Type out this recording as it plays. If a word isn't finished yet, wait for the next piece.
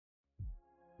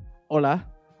Hola,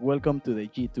 welcome to the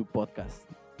G2 podcast.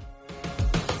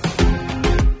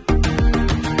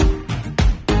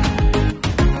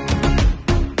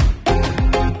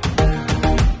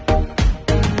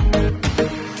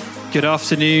 Good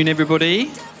afternoon,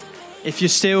 everybody. If you're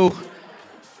still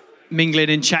mingling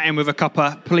and chatting with a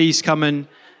cuppa, please come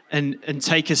and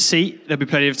take a seat. There'll be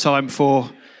plenty of time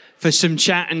for some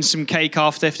chat and some cake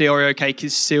after, if the Oreo cake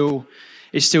is still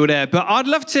there. But I'd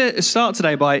love to start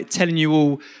today by telling you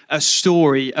all a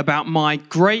story about my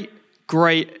great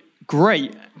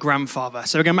grandfather.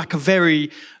 So we're going back a very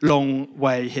long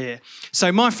way here.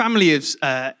 So my family is,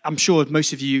 I'm sure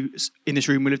most of you in this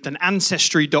room will have done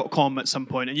Ancestry.com at some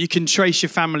point, and you can trace your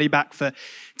family back for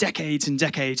decades and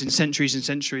decades and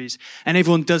centuries. And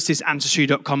everyone does this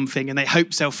Ancestry.com thing, and they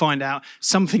hope they'll find out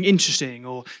something interesting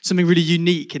or something really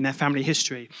unique in their family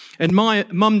history. And my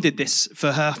mum did this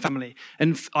for her family.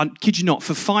 And I kid you not,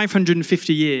 for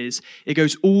 550 years, it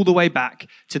goes all the way back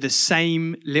to the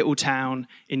same little town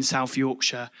in South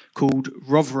Yorkshire called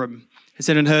Rotherham. Has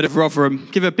anyone heard of Rotherham?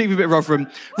 Give a big bit of Rotherham.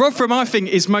 Rotherham, I think,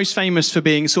 is most famous for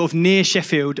being sort of near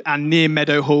Sheffield and near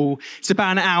Meadowhall. It's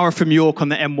about an hour from York on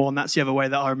the M1. That's the other way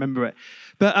that I remember it.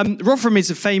 But Rotherham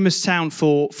is a famous town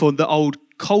for the old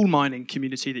coal mining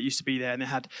community that used to be there, and they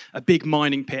had a big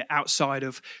mining pit outside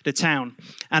of the town.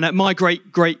 And my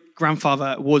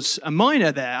great-grandfather was a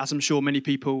miner there, as I'm sure many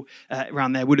people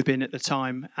around there would have been at the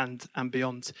time and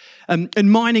beyond.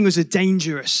 And mining was a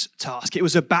dangerous task. It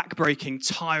was a back-breaking,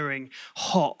 tiring,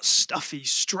 hot, stuffy,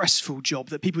 stressful job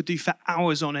that people do for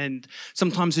hours on end.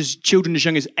 Sometimes as children as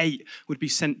young as 8 would be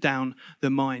sent down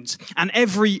the mines. And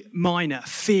every miner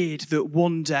feared that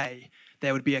one day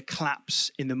there would be a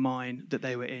collapse in the mine that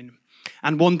they were in.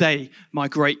 And one day, my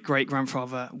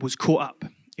great-great-grandfather was caught up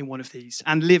in one of these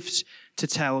and lived to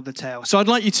tell the tale. So I'd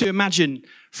like you to imagine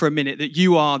for a minute that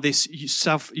you are this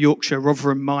South Yorkshire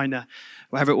Rotherham miner,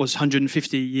 whatever it was,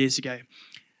 150 years ago.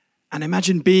 And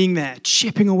imagine being there,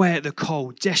 chipping away at the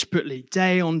coal, desperately,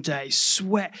 day on day,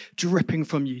 sweat dripping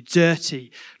from you,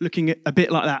 dirty, looking a bit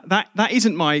like that. That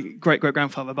isn't my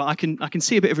great-great-grandfather, but I can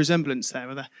see a bit of resemblance there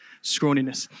with the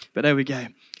scrawniness. But there we go.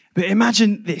 But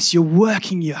imagine this, you're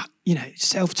working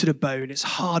yourself to the bone, it's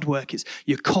hard work,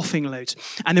 you're coughing loads.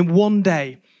 And then one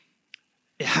day,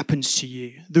 it happens to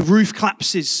you. The roof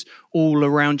collapses all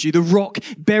around you. The rock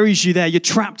buries you there. You're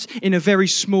trapped in a very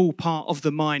small part of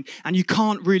the mine and you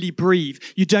can't really breathe.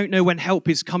 You don't know when help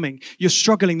is coming. You're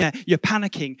struggling there. You're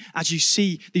panicking as you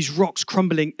see these rocks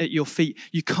crumbling at your feet.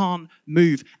 You can't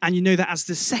move. And you know that as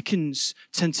the seconds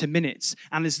turn to minutes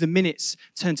and as the minutes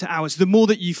turn to hours, the more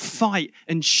that you fight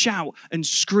and shout and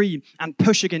scream and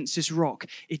push against this rock,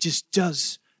 it just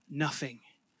does nothing.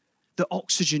 The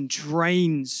oxygen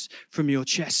drains from your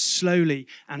chest slowly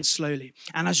and slowly.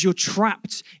 And as you're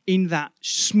trapped in that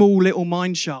small little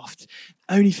mine shaft,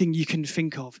 the only thing you can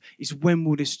think of is when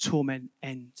will this torment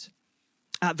end?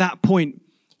 At that point,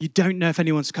 you don't know if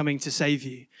anyone's coming to save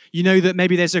you. You know that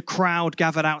maybe there's a crowd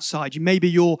gathered outside. Maybe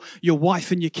your wife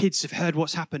and your kids have heard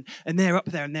what's happened and they're up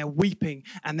there and they're weeping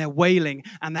and they're wailing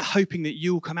and they're hoping that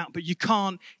you'll come out, but you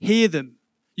can't hear them.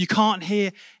 You can't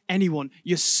hear anyone.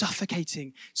 You're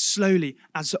suffocating slowly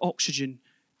as the oxygen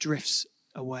drifts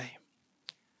away.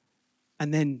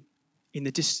 And then in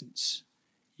the distance,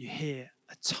 you hear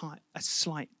a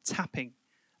slight tapping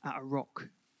at a rock.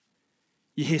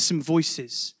 You hear some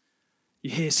voices. You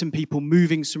hear some people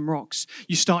moving some rocks.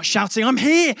 You start shouting, I'm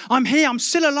here, I'm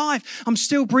still alive, I'm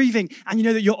still breathing. And you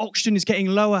know that your oxygen is getting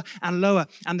lower and lower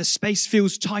and the space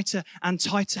feels tighter and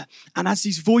tighter. And as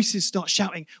these voices start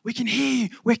shouting, we can hear you,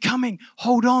 we're coming,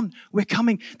 hold on, we're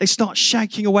coming. They start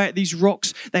shaking away at these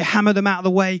rocks. They hammer them out of the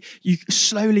way. You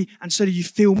slowly you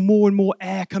feel more and more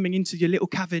air coming into your little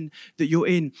cavern that you're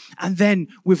in. And then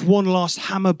with one last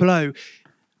hammer blow,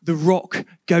 the rock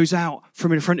goes out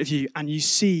from in front of you and you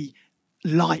see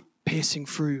light piercing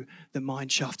through the mine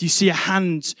shaft. You see a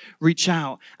hand reach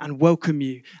out and welcome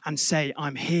you and say,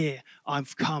 I'm here,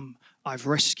 I've come, I've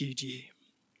rescued you.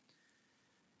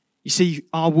 You see,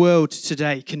 our world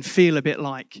today can feel a bit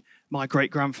like my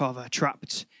great-grandfather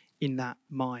trapped in that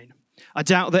mine. I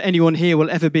doubt that anyone here will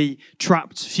ever be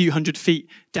trapped a few hundred feet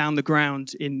down the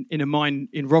ground in a mine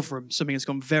in Rotherham. Something has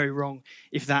gone very wrong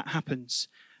if that happens.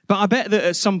 But I bet that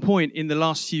at some point in the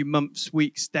last few months,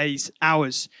 weeks, days,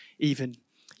 hours even,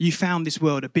 you found this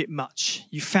world a bit much.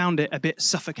 You found it a bit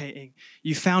suffocating.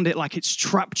 You found it like it's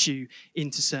trapped you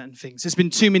into certain things. There's been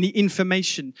too much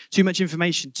information,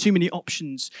 too many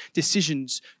options,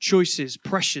 decisions, choices,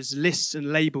 pressures, lists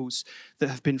and labels that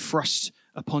have been thrust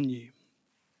upon you.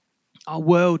 Our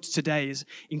world today is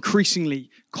increasingly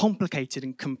complicated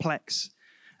and complex.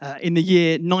 In the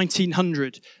year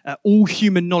 1900, all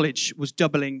human knowledge was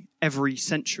doubling every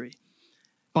century.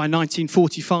 By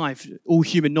 1945, all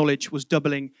human knowledge was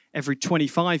doubling every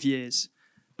 25 years.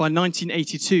 By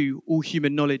 1982, all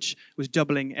human knowledge was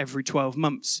doubling every 12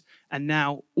 months. And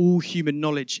now all human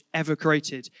knowledge ever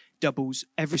created doubles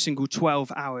every single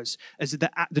 12 hours as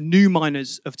the new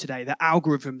miners of today, the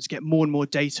algorithms get more and more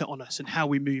data on us and how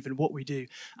we move and what we do.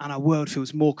 And our world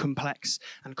feels more complex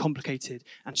and complicated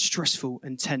and stressful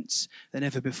and tense than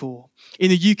ever before.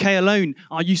 In the UK alone,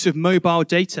 our use of mobile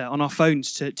data on our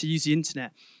phones to use the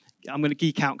internet, I'm going to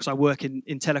geek out because I work in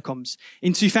telecoms.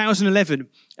 In 2011,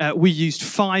 we used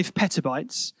 5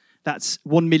 petabytes. That's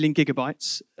 1 million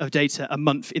gigabytes of data a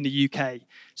month in the UK.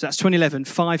 So that's 2011,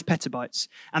 5 petabytes.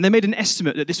 And they made an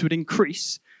estimate that this would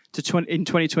increase in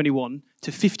 2021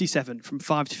 to 57, from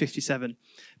 5 to 57.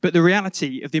 But the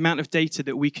reality of the amount of data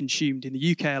that we consumed in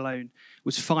the UK alone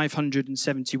was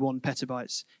 571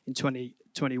 petabytes in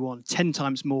 2021, 10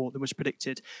 times more than was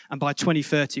predicted. And by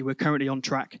 2030, we're currently on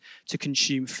track to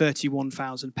consume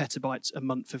 31,000 petabytes a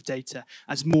month of data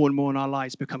as more and more in our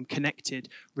lives become connected,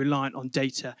 reliant on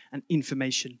data and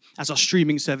information, as our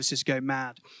streaming services go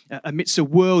mad, amidst a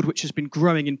world which has been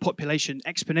growing in population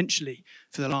exponentially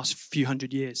for the last few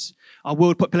hundred years. Our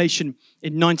world population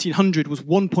in 1900 was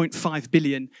 1.5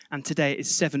 billion, and today it is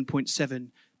 7.7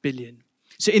 billion.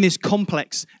 So in this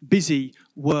complex, busy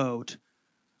world,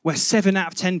 where 7 out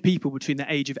of 10 people between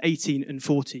the age of 18 and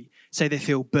 40 say they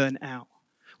feel burnt out,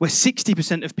 where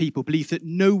 60% of people believe that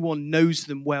no one knows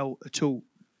them well at all.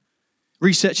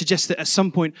 Research suggests that at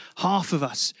some point, half of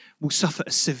us will suffer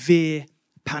a severe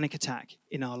panic attack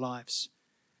in our lives.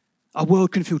 Our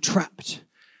world can feel trapped.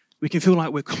 We can feel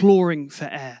like we're clawing for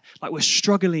air, like we're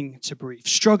struggling to breathe,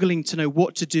 struggling to know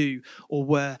what to do or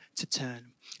where to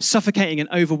turn. Suffocating and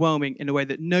overwhelming in a way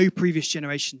that no previous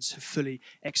generations have fully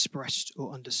expressed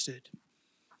or understood.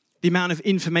 The amount of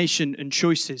information and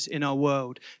choices in our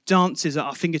world dances at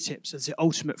our fingertips as the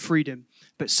ultimate freedom,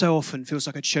 but so often feels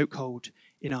like a chokehold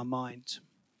in our mind.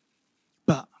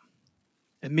 But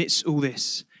amidst all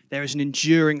this, there is an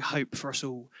enduring hope for us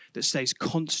all that stays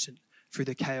constant through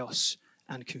the chaos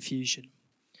and confusion.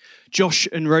 Josh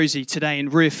and Rosie today, in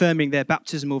reaffirming their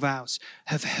baptismal vows,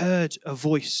 have heard a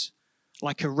voice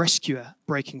like a rescuer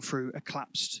breaking through a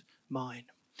collapsed mine.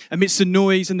 Amidst the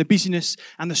noise and the busyness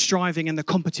and the striving and the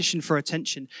competition for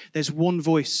attention, there's one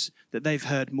voice that they've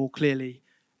heard more clearly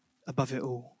above it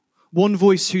all. One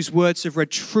voice whose words have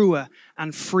read truer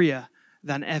and freer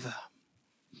than ever.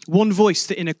 One voice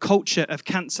that in a culture of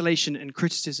cancellation and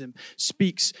criticism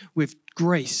speaks with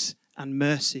grace and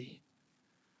mercy.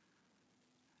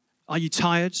 Are you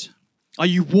tired? Are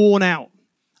you worn out?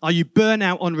 Are you burnt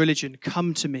out on religion?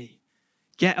 Come to me.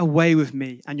 Get away with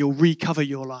me and you'll recover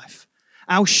your life.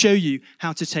 I'll show you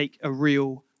how to take a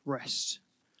real rest.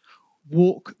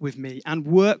 Walk with me and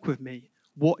work with me.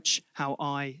 Watch how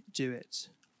I do it.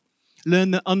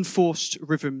 Learn the unforced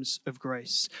rhythms of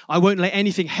grace. I won't lay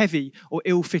anything heavy or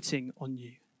ill-fitting on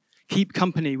you. Keep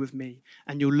company with me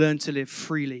and you'll learn to live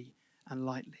freely and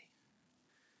lightly.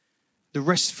 The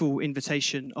restful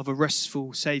invitation of a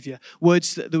restful Saviour.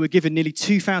 Words that were given nearly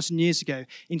 2,000 years ago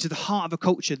into the heart of a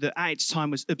culture that at its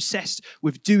time was obsessed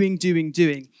with doing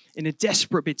in a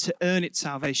desperate bid to earn its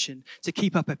salvation, to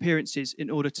keep up appearances in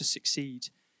order to succeed.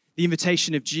 The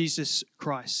invitation of Jesus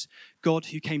Christ, God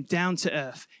who came down to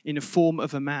earth in the form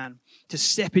of a man to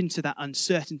step into that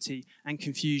uncertainty and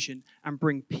confusion and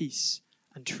bring peace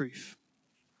and truth.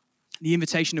 The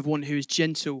invitation of one who is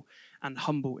gentle and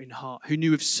humble in heart, who knew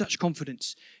with such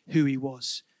confidence who he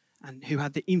was and who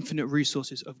had the infinite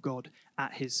resources of God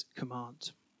at his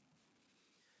command.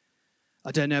 I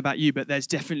don't know about you, but there's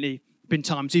definitely been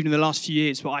times, even in the last few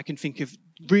years, where I can think of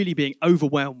really being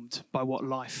overwhelmed by what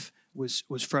life was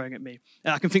throwing at me.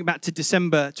 I can think back to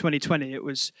December 2020. It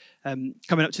was coming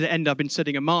up to the end. I've been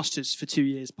studying a master's for 2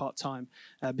 years part-time,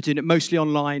 been doing it mostly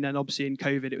online, and obviously in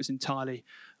COVID, it was entirely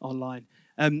online.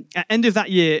 At the end of that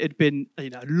year, it had been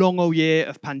a long old year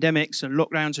of pandemics and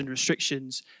lockdowns and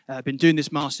restrictions. Been doing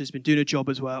this master's, been doing a job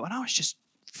as well, and I was just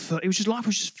life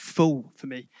was just full for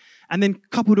me. And then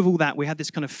coupled with all that, we had this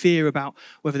kind of fear about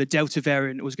whether the Delta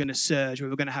variant was going to surge, whether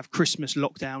we were going to have Christmas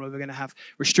lockdown, whether we were going to have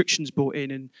restrictions brought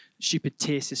in and stupid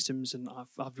tier systems. And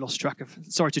I've lost track of.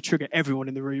 Sorry to trigger everyone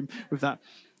in the room with that.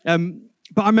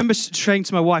 But I remember saying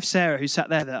to my wife, Sarah, who sat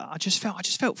there, that I just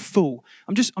felt full.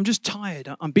 I'm just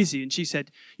tired. I'm busy. And she said,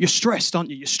 "You're stressed, aren't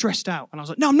you? You're stressed out." And I was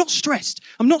like, "No, I'm not stressed.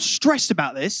 I'm not stressed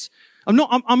about this. I'm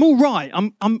all right.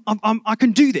 I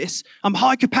can do this. I'm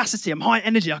high capacity. I'm high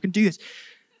energy. I can do this."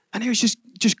 And it was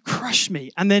just crushed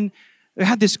me. And then we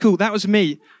had this call. That was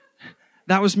me.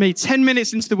 That was me 10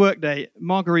 minutes into the workday.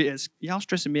 Margaritas. Y'all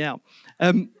stressing me out.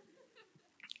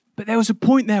 But there was a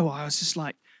point there where I was just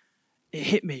like, it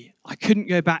hit me. I couldn't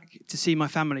go back to see my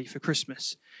family for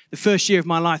Christmas. The first year of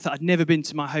my life that I'd never been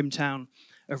to my hometown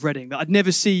of Reading, that I'd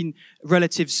never seen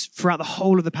relatives throughout the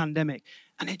whole of the pandemic.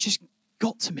 And it just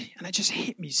got to me, and it just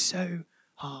hit me so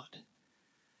hard.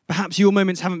 Perhaps your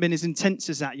moments haven't been as intense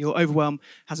as that. Your overwhelm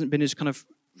hasn't been as kind of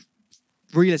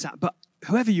real as that. But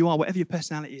whoever you are, whatever your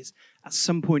personality is, at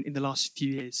some point in the last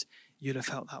few years, you'll have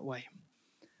felt that way.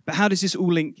 But how does this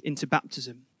all link into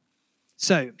baptism?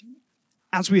 So,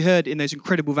 as we heard in those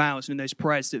incredible vows and in those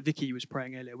prayers that Vicky was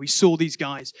praying earlier, we saw these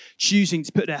guys choosing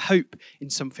to put their hope in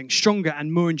something stronger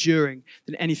and more enduring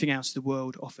than anything else the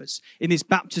world offers. In this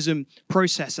baptism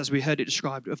process, as we heard it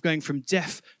described, of going from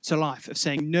death to life, of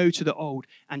saying no to the old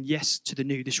and yes to the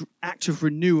new, this act of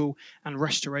renewal and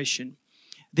restoration,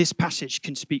 this passage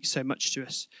can speak so much to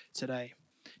us today.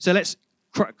 So let's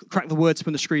crack the words up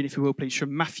on the screen, if you will, please,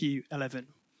 from Matthew 11.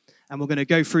 And we're going to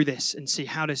go through this and see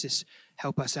how does this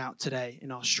help us out today in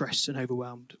our stressed and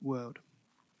overwhelmed world.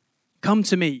 Come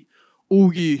to me,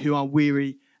 all you who are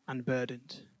weary and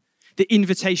burdened. The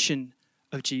invitation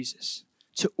of Jesus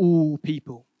to all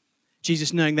people.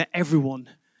 Jesus knowing that everyone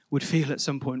would feel at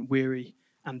some point weary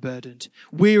and burdened.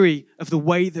 Weary of the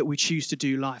way that we choose to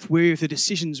do life. Weary of the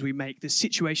decisions we make, the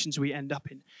situations we end up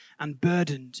in. And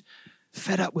burdened,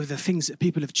 fed up with the things that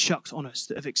people have chucked on us,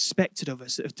 that have expected of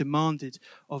us, that have demanded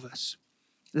of us.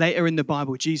 Later in the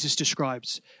Bible, Jesus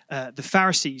describes the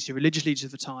Pharisees, the religious leaders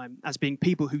of the time, as being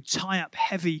people who tie up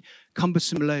heavy,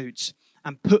 cumbersome loads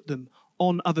and put them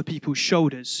on other people's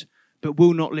shoulders, but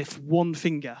will not lift one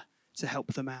finger to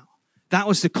help them out. That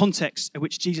was the context in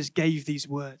which Jesus gave these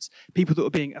words. People that were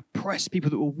being oppressed, people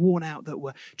that were worn out, that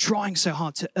were trying so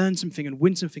hard to earn something and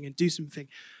win something and do something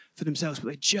for themselves, but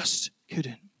they just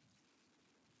couldn't.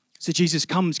 So Jesus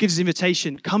comes, gives his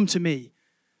invitation, come to me,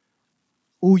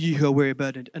 all you who are weary and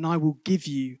burdened, and I will give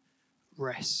you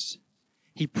rest.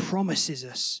 He promises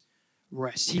us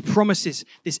rest. He promises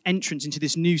this entrance into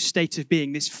this new state of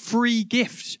being, this free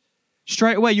gift.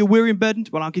 Straight away, you're weary and burdened?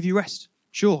 Well, I'll give you rest.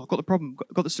 Sure, I've got the problem,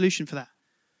 got the solution for that.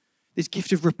 This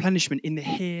gift of replenishment in the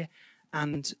here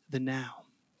and the now.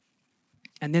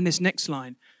 And then this next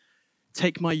line,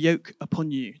 take my yoke upon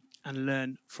you and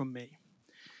learn from me.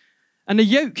 And a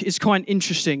yoke is quite an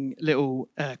interesting little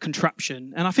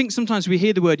contraption. And I think sometimes we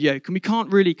hear the word yoke and we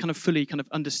can't really kind of fully kind of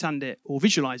understand it or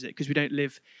visualize it because we don't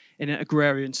live in an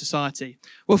agrarian society.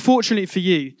 Well, fortunately for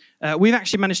you, we've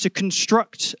actually managed to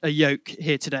construct a yoke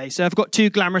here today. So I've got two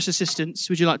glamorous assistants.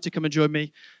 Would you like to come and join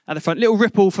me at the front? Little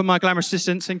ripple from my glamorous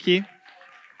assistants. Thank you.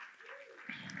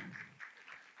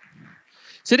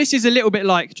 So this is a little bit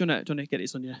like, do you want to get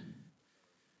this on you?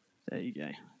 There you go.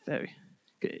 There we go.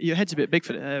 Your head's a bit big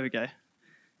for it. There we go.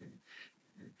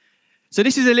 So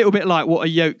this is a little bit like what a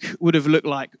yoke would have looked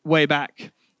like way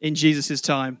back in Jesus'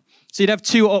 time. So you'd have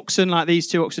two oxen like these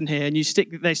two oxen here, and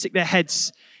they stick their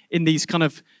heads in these kind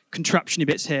of contraption-y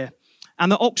bits here.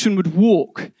 And the oxen would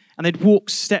walk, and they'd walk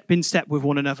step in step with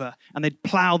one another, and they'd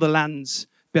plough the lands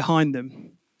behind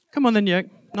them. Come on then, yoke.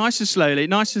 Nice and slowly,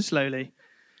 nice and slowly.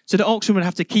 So the oxen would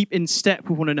have to keep in step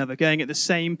with one another, going at the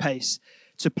same pace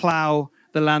to plough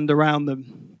the land around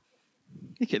them.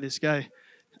 Look at this guy.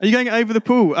 Are you going over the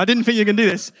pool? I didn't think you were going to do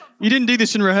this. You didn't do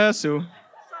this in rehearsal.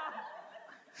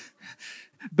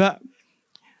 But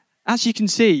as you can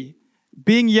see,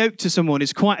 being yoked to someone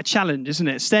is quite a challenge, isn't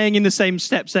it? Staying in the same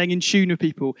step, staying in tune with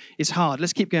people is hard.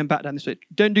 Let's keep going back down this way.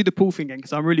 Don't do the pool thing again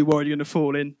because I'm really worried you're going to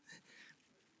fall in.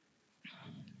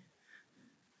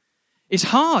 It's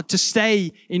hard to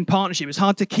stay in partnership. It's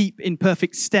hard to keep in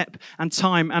perfect step and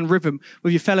time and rhythm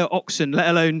with your fellow oxen, let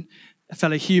alone a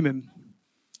fellow human.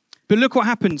 But look what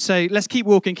happens. So let's keep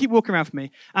walking around for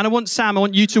me. And I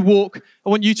want you to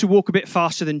walk a bit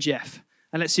faster than Jeff.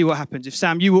 And let's see what happens. If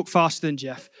Sam, you walk faster than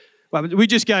Jeff, well, we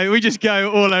just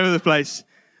go all over the place.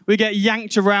 We get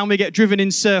yanked around, we get driven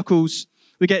in circles,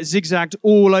 we get zigzagged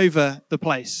all over the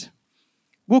place.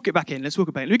 Walk it back in. Let's walk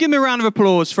it back in. Let me give them a round of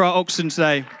applause for our oxen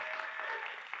today.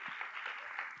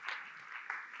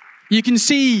 You can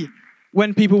see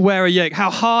when people wear a yoke how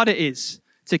hard it is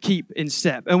to keep in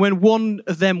step. And when one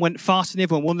of them went faster than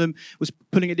the other one of them was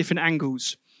pulling at different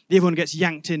angles, the other one gets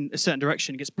yanked in a certain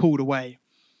direction, gets pulled away.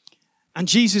 And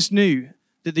Jesus knew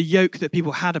that the yoke that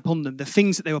people had upon them, the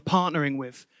things that they were partnering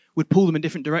with, would pull them in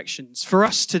different directions. For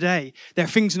us today, there are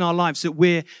things in our lives that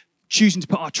we're choosing to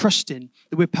put our trust in,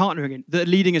 that we're partnering in, that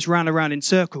are leading us round and round in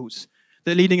circles,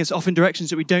 that are leading us off in directions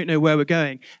that we don't know where we're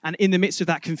going. And in the midst of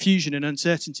that confusion and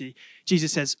uncertainty,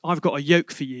 Jesus says, I've got a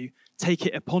yoke for you. Take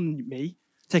it upon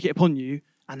you,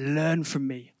 and learn from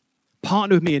me.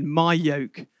 Partner with me in my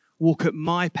yoke. Walk at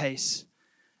my pace,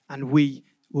 and we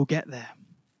will get there.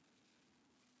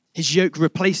 His yoke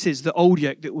replaces the old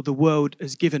yoke that the world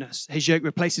has given us. His yoke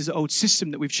replaces the old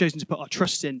system that we've chosen to put our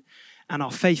trust in and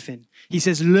our faith in. He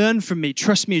says, learn from me,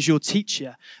 trust me as your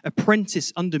teacher,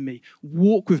 apprentice under me,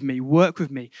 walk with me, work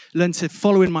with me, learn to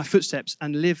follow in my footsteps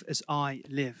and live as I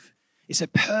live. It's a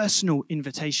personal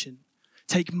invitation.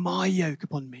 Take my yoke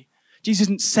upon me. Jesus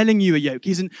isn't selling you a yoke.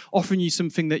 He isn't offering you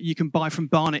something that you can buy from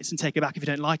Barnett's and take it back if you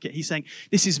don't like it. He's saying,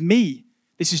 this is me.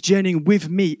 This is journeying with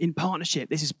me in partnership.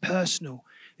 This is personal.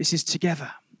 This is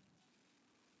together.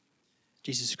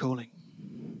 Jesus is calling.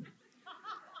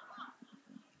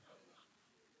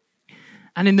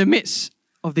 And in the midst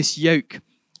of this yoke,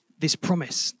 this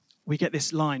promise, we get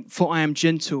this line, for I am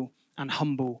gentle and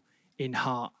humble in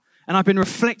heart. And I've been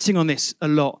reflecting on this a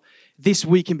lot this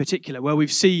week in particular, where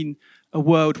we've seen a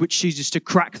world which chooses to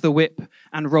crack the whip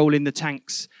and roll in the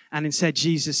tanks. And instead,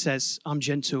 Jesus says, I'm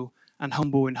gentle and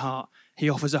humble in heart. He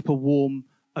offers up a warm,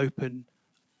 open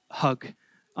hug,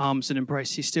 arms and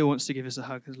embrace. He still wants to give us a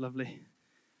hug. It's lovely.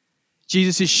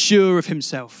 Jesus is sure of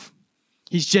himself.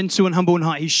 He's gentle and humble in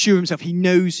heart. He's sure of himself. He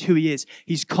knows who he is.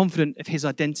 He's confident of his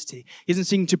identity. He isn't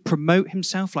seeking to promote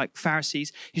himself like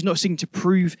Pharisees. He's not seeking to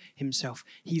prove himself.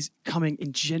 He's coming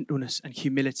in gentleness and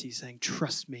humility, saying,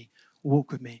 trust me,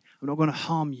 walk with me. I'm not going to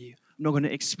harm you. I'm not going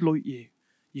to exploit you.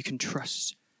 You can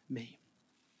trust me.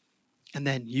 And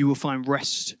then you will find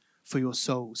rest for your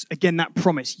souls. Again, that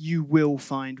promise, you will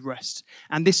find rest.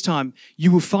 And this time,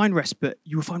 you will find rest, but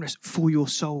you will find rest for your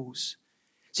souls.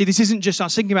 See, this isn't just, I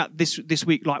was thinking about this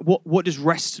week, like what does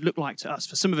rest look like to us?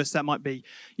 For some of us, that might be,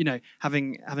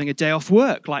 having a day off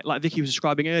work, like Vicky was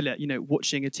describing earlier,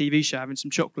 watching a TV show, having some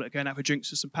chocolate, going out for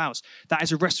drinks with some pals. That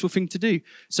is a restful thing to do.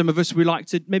 Some of us, we like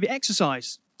to maybe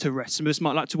exercise to rest. Some of us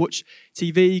might like to watch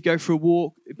TV, go for a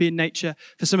walk, be in nature.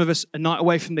 For some of us, a night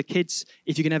away from the kids,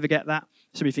 if you can ever get that.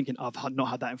 Some of you thinking, I've not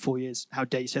had that in 4 years. How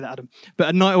dare you say that, Adam? But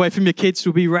a night away from your kids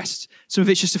will be rest. Some of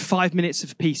it's just 5 minutes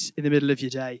of peace in the middle of your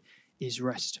day is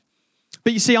rest.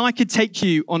 But you see, I could take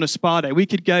you on a spa day. We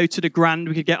could go to the Grand,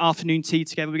 we could get afternoon tea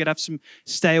together, we could have some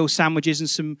stale sandwiches and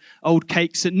some old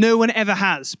cakes that no one ever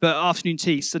has. But afternoon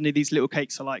tea, suddenly these little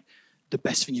cakes are like the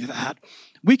best thing you've ever had.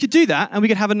 We could do that, and we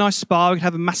could have a nice spa, we could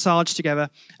have a massage together,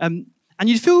 and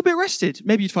you'd feel a bit rested.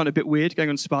 Maybe you'd find it a bit weird going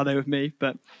on spa day with me,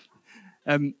 but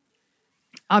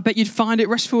I bet you'd find it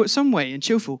restful in some way and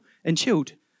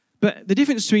chilled. But the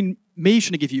difference between me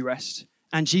trying to give you rest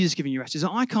and Jesus giving you rest is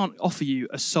that I can't offer you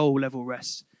a soul level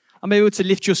rest. I'm able to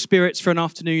lift your spirits for an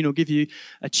afternoon or give you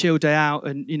a chill day out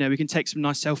and, we can take some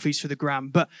nice selfies for the gram.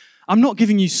 But I'm not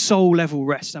giving you soul level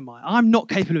rest, am I? I'm not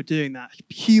capable of doing that.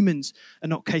 Humans are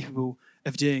not capable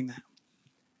of doing that.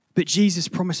 But Jesus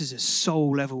promises us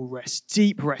soul level rest,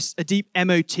 a deep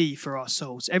MOT for our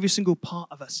souls, every single part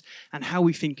of us and how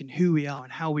we think and who we are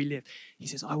and how we live. He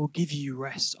says, I will give you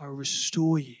rest. I will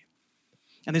restore you.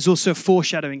 And there's also a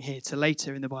foreshadowing here to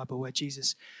later in the Bible where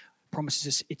Jesus promises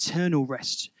us eternal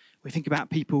rest. We think about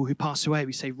people who pass away,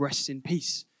 we say rest in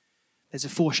peace. There's a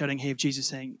foreshadowing here of Jesus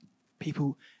saying,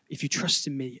 people, if you trust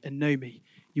in me and know me,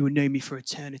 you will know me for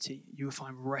eternity. You will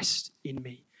find rest in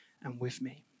me and with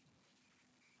me.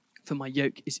 For my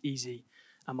yoke is easy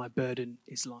and my burden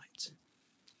is light.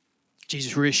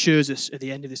 Jesus reassures us at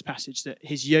the end of this passage that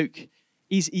his yoke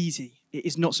is easy. It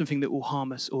is not something that will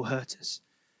harm us or hurt us,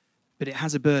 but it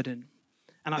has a burden.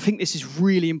 And I think this is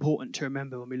really important to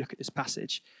remember when we look at this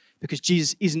passage, because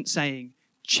Jesus isn't saying,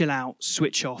 chill out,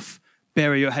 switch off,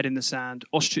 bury your head in the sand,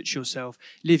 ostrich yourself,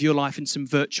 live your life in some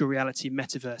virtual reality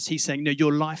metaverse. He's saying, no,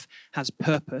 your life has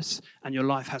purpose and your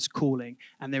life has calling,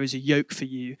 and there is a yoke for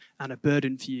you and a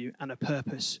burden for you and a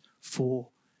purpose for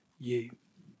you.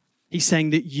 He's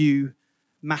saying that you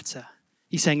matter.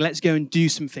 He's saying, let's go and do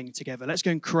something together. Let's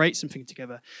go and create something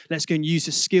together. Let's go and use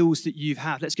the skills that you've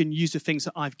had. Let's go and use the things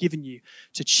that I've given you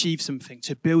to achieve something,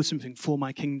 to build something for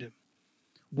my kingdom.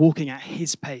 Walking at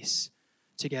his pace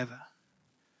together.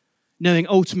 Knowing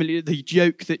ultimately that the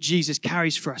yoke that Jesus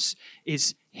carries for us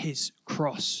is his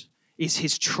cross, is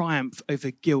his triumph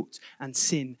over guilt and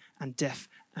sin and death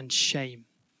and shame,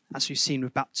 as we've seen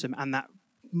with baptism and that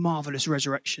marvelous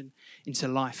resurrection into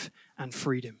life and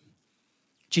freedom.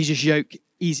 Jesus' yoke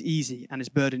is easy and his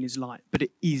burden is light, but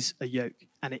it is a yoke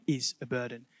and it is a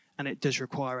burden, and it does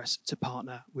require us to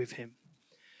partner with him.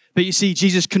 But you see,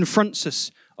 Jesus confronts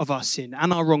us of our sin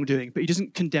and our wrongdoing, but he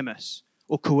doesn't condemn us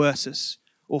or coerce us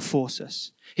or force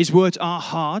us. His words are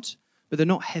hard, but they're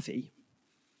not heavy.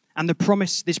 And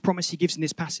this promise he gives in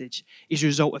this passage is a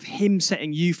result of him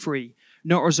setting you free,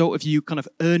 not a result of you kind of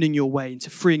earning your way into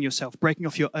freeing yourself, breaking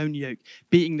off your own yoke,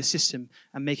 beating the system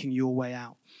and making your way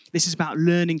out. This is about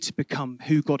learning to become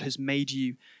who God has made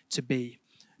you to be,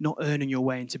 not earning your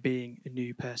way into being a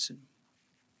new person.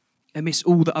 Amidst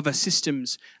all the other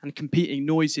systems and competing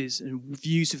noises and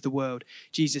views of the world,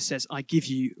 Jesus says, I give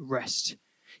you rest.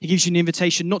 He gives you an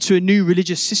invitation not to a new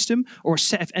religious system or a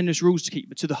set of endless rules to keep,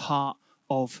 but to the heart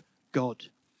of God.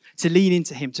 To lean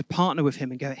into him, to partner with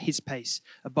him and go at his pace,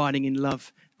 abiding in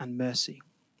love and mercy.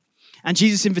 And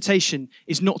Jesus' invitation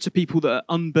is not to people that are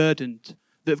unburdened,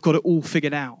 that have got it all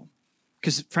figured out.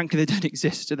 Because frankly, they don't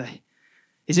exist, do they?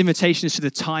 His invitation is to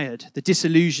the tired, the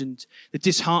disillusioned, the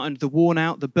disheartened, the worn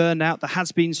out, the burned out, the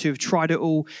has-beens who have tried it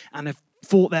all and have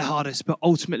fought their hardest, but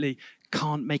ultimately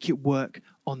can't make it work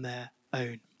on their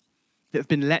own. That have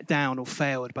been let down or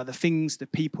failed by the things, the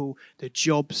people, the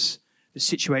jobs, the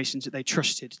situations that they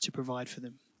trusted to provide for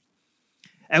them.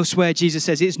 Elsewhere, Jesus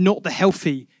says, it's not the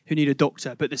healthy who need a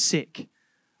doctor, but the sick.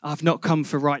 I've not come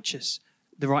for the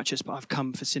righteous, but I've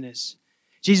come for sinners.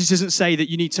 Jesus doesn't say that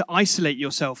you need to isolate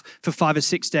yourself for 5 or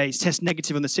 6 days, test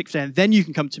negative on the 6th day, and then you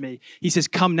can come to me. He says,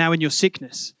 come now in your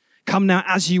sickness. Come now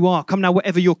as you are. Come now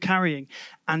whatever you're carrying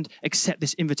and accept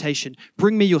this invitation.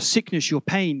 Bring me your sickness, your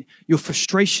pain, your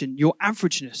frustration, your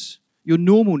averageness, your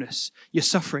normalness, your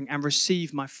suffering, and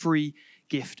receive my free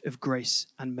gift of grace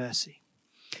and mercy.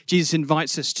 Jesus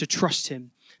invites us to trust him,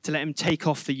 to let him take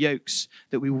off the yokes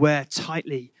that we wear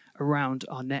tightly around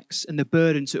our necks and the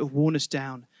burdens that have worn us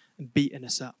down and beaten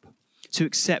us up, to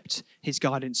accept his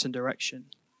guidance and direction.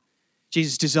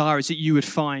 Jesus' desire is that you would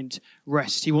find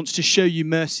rest. He wants to show you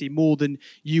mercy more than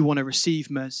you want to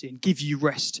receive mercy and give you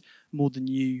rest more than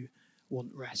you want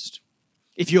rest.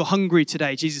 If you're hungry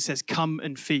today, Jesus says, come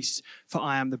and feast, for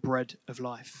I am the bread of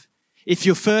life. If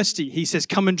you're thirsty, he says,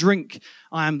 come and drink,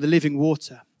 I am the living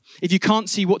water. If you can't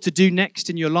see what to do next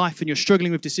in your life and you're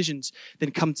struggling with decisions,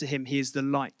 then come to him. He is the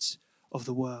light of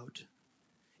the world.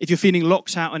 If you're feeling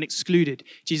locked out and excluded,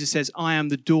 Jesus says, I am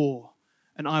the door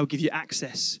and I will give you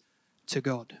access to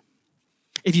God.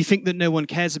 If you think that no one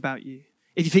cares about you,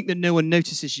 if you think that no one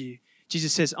notices you,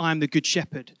 Jesus says, I am the good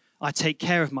shepherd. I take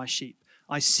care of my sheep.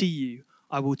 I see you.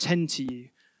 I will tend to you.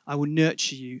 I will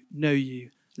nurture you, know you,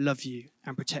 love you,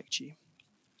 and protect you.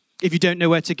 If you don't know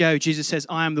where to go, Jesus says,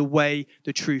 I am the way,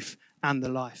 the truth, and the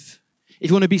life. If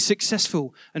you want to be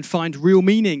successful and find real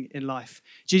meaning in life,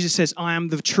 Jesus says, I am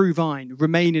the true vine.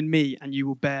 Remain in me and you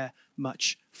will bear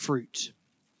much fruit.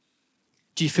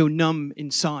 Do you feel numb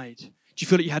inside? Do you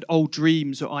feel like you had old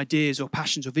dreams or ideas or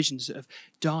passions or visions that have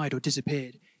died or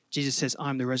disappeared? Jesus says,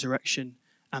 I'm the resurrection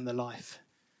and the life.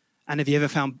 And have you ever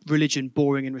found religion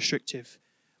boring and restrictive,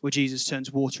 where Jesus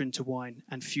turns water into wine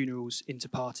and funerals into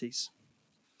parties?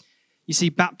 You see,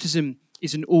 baptism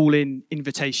is an all-in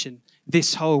invitation.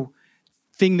 This whole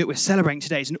thing that we're celebrating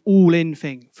today is an all-in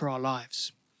thing for our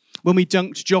lives. When we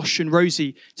dunked Josh and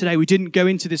Rosie today, we didn't go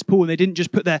into this pool and they didn't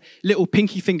just put their little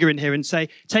pinky finger in here and say,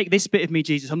 take this bit of me,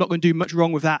 Jesus. I'm not going to do much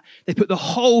wrong with that. They put the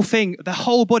whole thing, their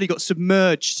whole body got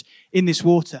submerged in this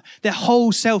water. Their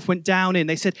whole self went down in.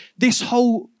 They said, this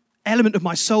whole element of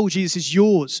my soul, Jesus, is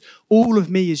yours. All of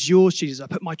me is yours, Jesus. I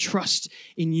put my trust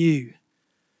in you.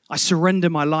 I surrender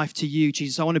my life to you,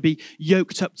 Jesus. I want to be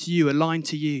yoked up to you, aligned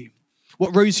to you.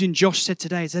 What Rosie and Josh said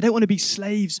today is they don't want to be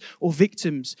slaves or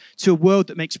victims to a world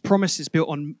that makes promises built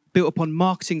upon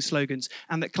marketing slogans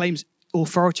and that claims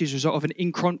authority as a result of an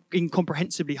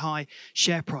incomprehensibly high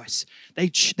share price.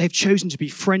 They've chosen to be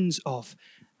friends of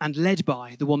and led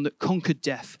by the one that conquered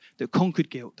death, that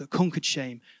conquered guilt, that conquered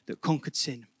shame, that conquered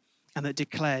sin, and that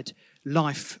declared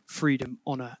life, freedom,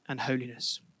 honor, and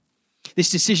holiness. This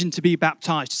decision to be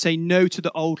baptized, to say no to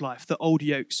the old life, the old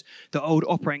yokes, the old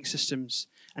operating systems,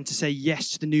 and to say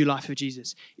yes to the new life of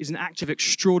Jesus is an act of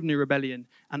extraordinary rebellion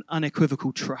and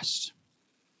unequivocal trust.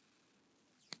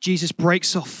 Jesus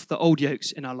breaks off the old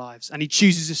yokes in our lives and he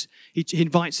chooses us, he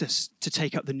invites us to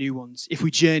take up the new ones if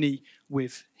we journey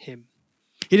with him.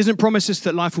 He doesn't promise us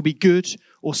that life will be good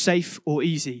or safe or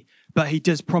easy, but he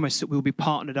does promise that we'll be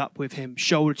partnered up with him,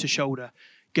 shoulder to shoulder,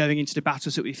 going into the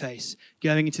battles that we face,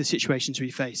 going into the situations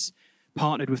we face,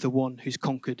 partnered with the one who's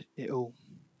conquered it all.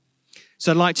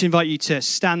 So I'd like to invite you to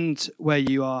stand where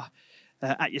you are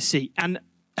at your seat. And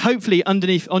hopefully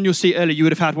underneath, on your seat earlier, you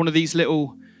would have had one of these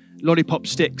little lollipop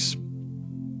sticks.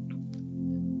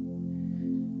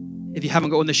 If you haven't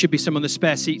got one, there should be some on the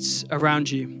spare seats around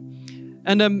you.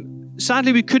 And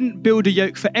sadly, we couldn't build a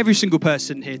yoke for every single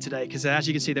person here today, because as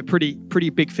you can see, they're pretty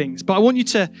big things. But I want you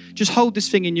to just hold this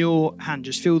thing in your hand.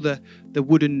 Just feel the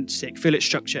wooden stick, feel its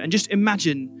structure, and just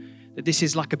imagine that this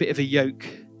is like a bit of a yoke.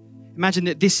 Imagine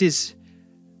that this is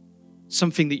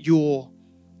something that you're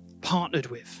partnered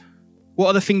with. What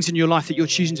are the things in your life that you're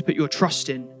choosing to put your trust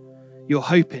in, your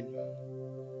hope in?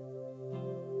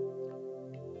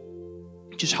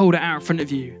 just hold it out in front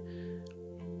of you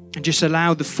and just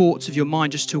allow the thoughts of your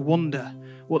mind just to wander.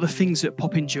 What are the things that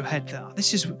pop into your head that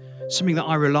this is something that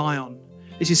I rely on.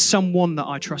 This is someone that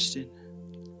I trust in.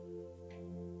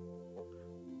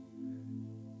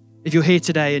 If you're here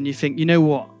today and you think, you know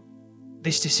what?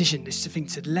 This decision, this thing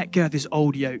to let go of this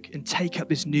old yoke and take up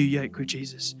this new yoke with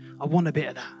Jesus. I want a bit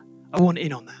of that. I want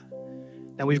in on that.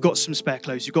 Now we've got some spare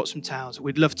clothes, we've got some towels.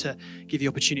 We'd love to give you the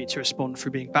opportunity to respond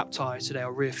through being baptized today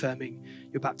or reaffirming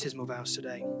your baptismal vows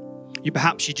today.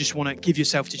 Perhaps you just want to give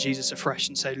yourself to Jesus afresh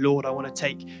and say, Lord, I want to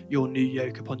take your new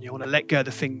yoke upon you. I want to let go of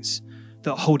the things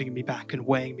that are holding me back and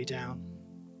weighing me down.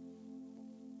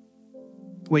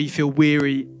 Where you feel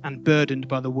weary and burdened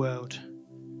by the world,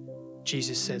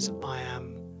 Jesus says, I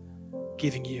am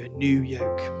giving you a new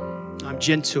yoke. I'm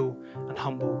gentle and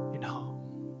humble in heart.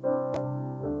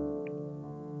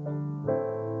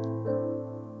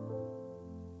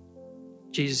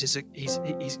 Jesus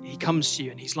he comes to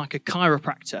you and he's like a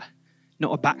chiropractor,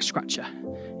 not a back scratcher.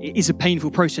 It is a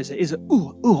painful process. It is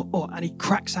and he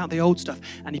cracks out the old stuff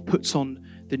and he puts on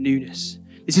the newness.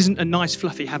 This isn't a nice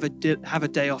fluffy have a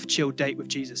day off chill date with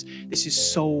Jesus. This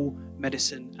is soul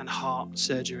medicine and heart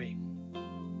surgery.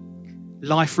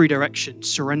 Life redirection,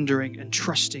 surrendering and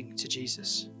trusting to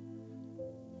Jesus.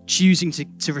 Choosing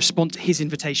to respond to his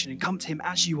invitation and come to him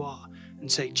as you are and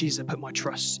say, Jesus, I put my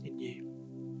trust in you.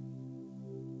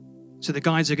 So the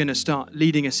guys are going to start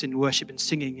leading us in worship and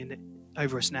singing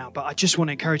over us now. But I just want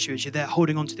to encourage you as you're there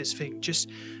holding on to this thing, just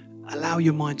allow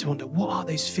your mind to wonder, what are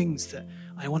those things that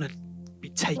I want to be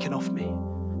taken off me?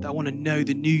 That I want to know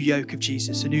the new yoke of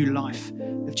Jesus, a new life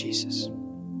of Jesus.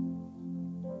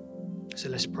 So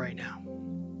let's pray now.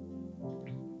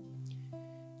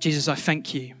 Jesus, I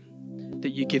thank you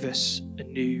that you give us a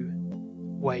new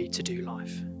way to do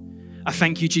life. I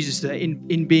thank you, Jesus, that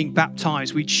in being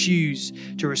baptized, we choose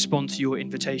to respond to your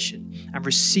invitation and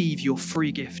receive your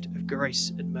free gift of grace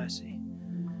and mercy.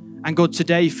 And God,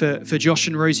 today for Josh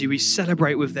and Rosie, we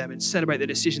celebrate with them and celebrate the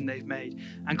decision they've made.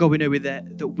 And God, we know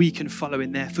that we can follow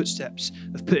in their footsteps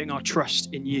of putting our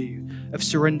trust in you, of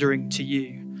surrendering to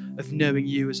you, of knowing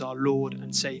you as our Lord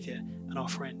and Savior and our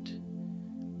friend.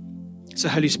 So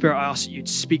Holy Spirit, I ask that you'd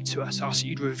speak to us. I ask that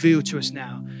you'd reveal to us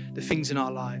now the things in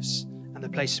our lives and the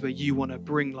places where you want to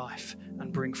bring life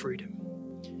and bring freedom.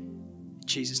 In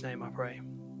Jesus' name I pray.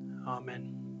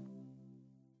 Amen.